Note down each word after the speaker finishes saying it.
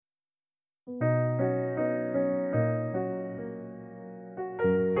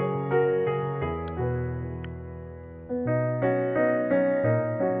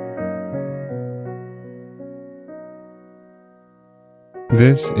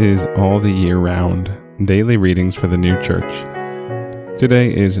This is All the Year Round, daily readings for the New Church.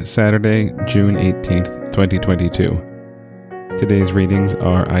 Today is Saturday, June 18th, 2022. Today's readings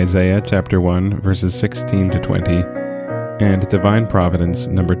are Isaiah chapter 1, verses 16 to 20, and Divine Providence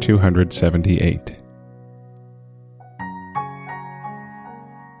number 278.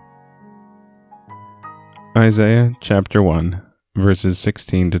 Isaiah chapter 1, verses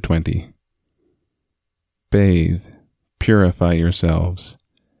 16 to 20. Bathe, purify yourselves.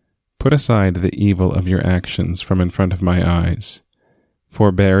 Put aside the evil of your actions from in front of my eyes.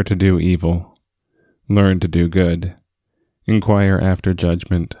 Forbear to do evil. Learn to do good. Inquire after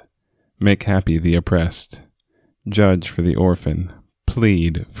judgment. Make happy the oppressed. Judge for the orphan.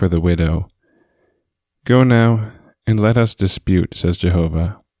 Plead for the widow. Go now, and let us dispute, says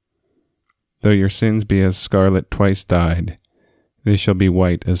Jehovah. Though your sins be as scarlet twice dyed, they shall be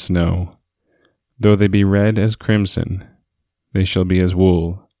white as snow. Though they be red as crimson, they shall be as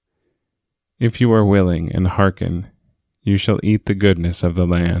wool. If you are willing and hearken, you shall eat the goodness of the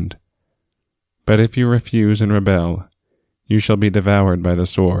land. But if you refuse and rebel, you shall be devoured by the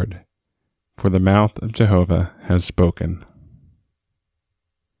sword, for the mouth of Jehovah has spoken.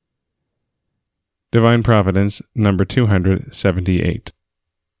 Divine Providence number 278.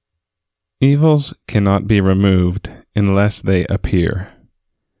 Evils cannot be removed unless they appear.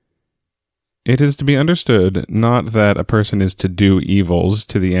 It is to be understood not that a person is to do evils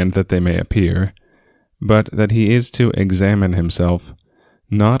to the end that they may appear, but that he is to examine himself,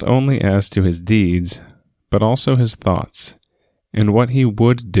 not only as to his deeds, but also his thoughts, and what he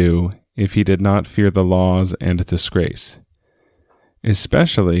would do if he did not fear the laws and disgrace,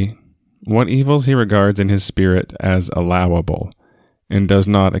 especially what evils he regards in his spirit as allowable, and does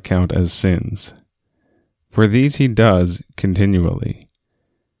not account as sins. For these he does continually.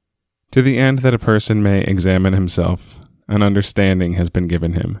 To the end that a person may examine himself, an understanding has been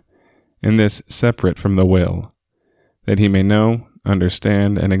given him, and this separate from the will, that he may know,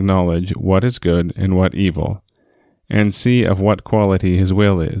 understand, and acknowledge what is good and what evil, and see of what quality his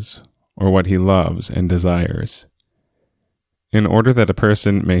will is, or what he loves and desires. In order that a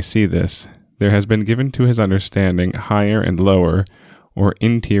person may see this, there has been given to his understanding higher and lower, or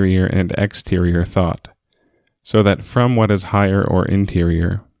interior and exterior thought, so that from what is higher or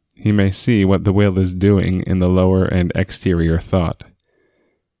interior, he may see what the will is doing in the lower and exterior thought.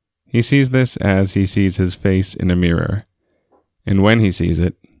 He sees this as he sees his face in a mirror, and when he sees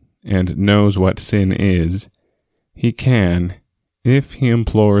it, and knows what sin is, he can, if he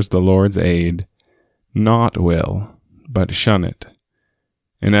implores the Lord's aid, not will, but shun it,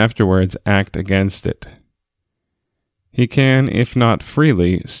 and afterwards act against it. He can, if not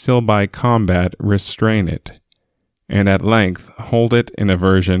freely, still by combat restrain it, and at length hold it in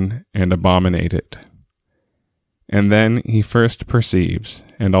aversion and abominate it. And then he first perceives,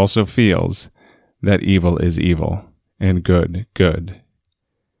 and also feels, that evil is evil, and good good.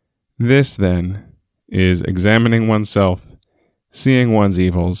 This, then, is examining oneself, seeing one's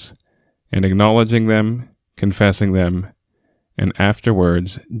evils, and acknowledging them, confessing them, and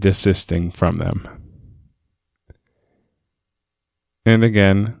afterwards desisting from them. And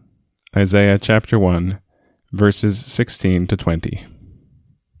again, Isaiah chapter 1, verses 16 to 20.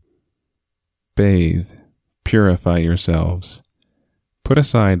 Bathe, purify yourselves. Put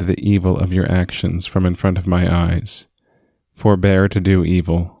aside the evil of your actions from in front of my eyes. Forbear to do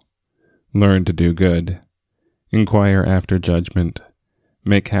evil. Learn to do good. Inquire after judgment.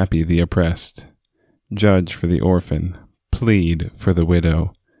 Make happy the oppressed. Judge for the orphan. Plead for the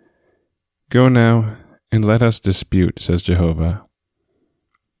widow. Go now, and let us dispute, says Jehovah.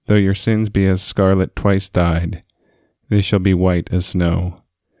 Though your sins be as scarlet twice dyed, they shall be white as snow.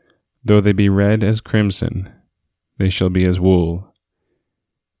 Though they be red as crimson, they shall be as wool.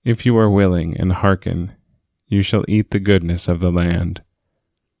 If you are willing and hearken, you shall eat the goodness of the land.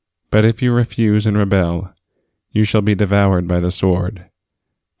 But if you refuse and rebel, you shall be devoured by the sword,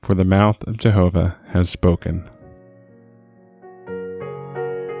 for the mouth of Jehovah has spoken.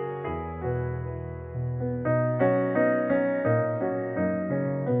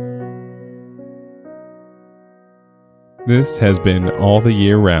 This has been All the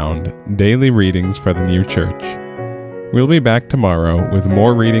Year Round, daily readings for the New Church. We'll be back tomorrow with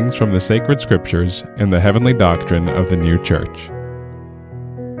more readings from the sacred scriptures and the heavenly doctrine of the New Church.